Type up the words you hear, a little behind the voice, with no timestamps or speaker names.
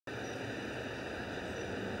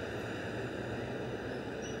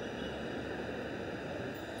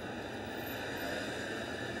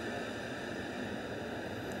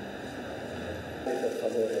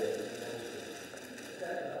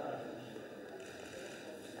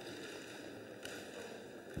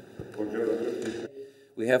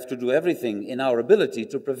We have to do everything in our ability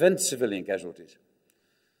to prevent civilian casualties.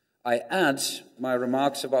 I add my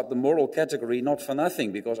remarks about the moral category not for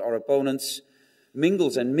nothing, because our opponents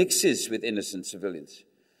mingles and mixes with innocent civilians.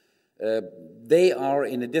 They are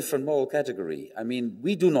in a different moral category. I mean,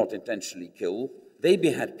 we do not intentionally kill. They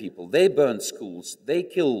behead people, they burn schools, they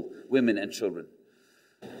kill women and children.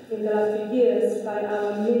 In the last few years, by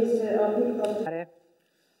our Minister of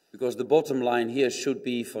Because the bottom line here should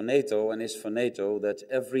be for NATO, and is for NATO, that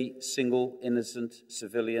every single innocent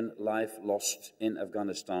civilian life lost in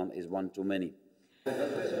Afghanistan is one too many.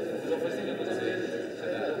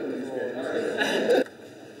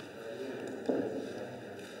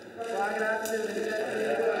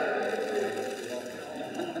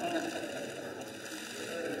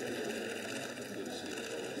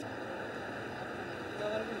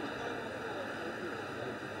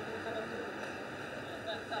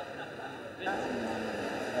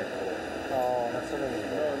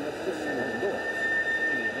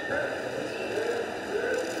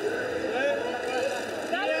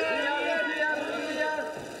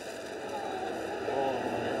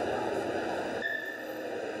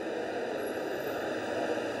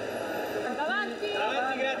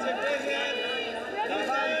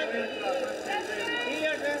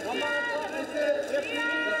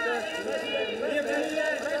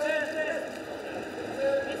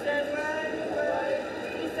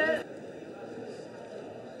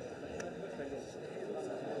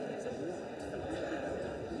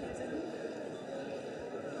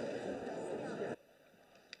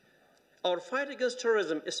 Our fight against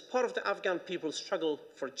terrorism is part of the Afghan people's struggle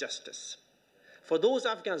for justice. For those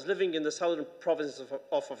Afghans living in the southern provinces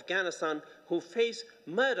of Afghanistan who face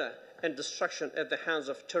murder and destruction at the hands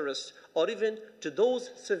of terrorists, or even to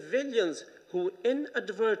those civilians who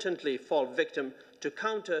inadvertently fall victim to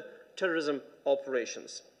counter-terrorism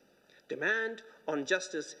operations, demand on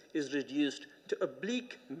justice is reduced to a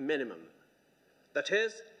bleak minimum. That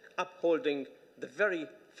is, upholding the very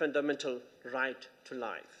fundamental right to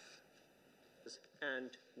life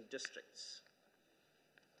and districts.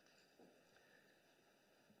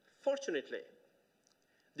 Fortunately,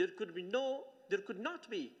 there could not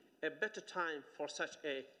be a better time for such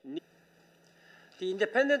a need. The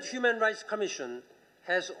Independent Human Rights Commission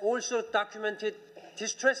has also documented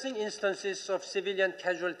distressing instances of civilian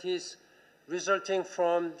casualties resulting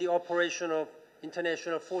from the operation of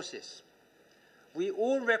international forces. We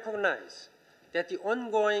all recognize that the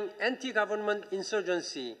ongoing anti-government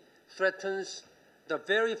insurgency threatens the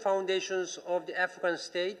very foundations of the Afghan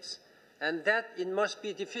states, and that it must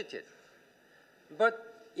be defeated.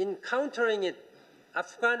 But in countering it,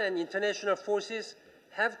 Afghan and international forces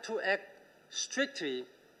have to act strictly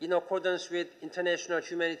in accordance with international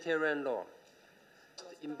humanitarian law.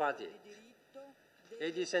 Embodied.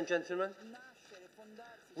 Ladies and gentlemen,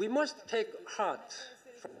 we must take heart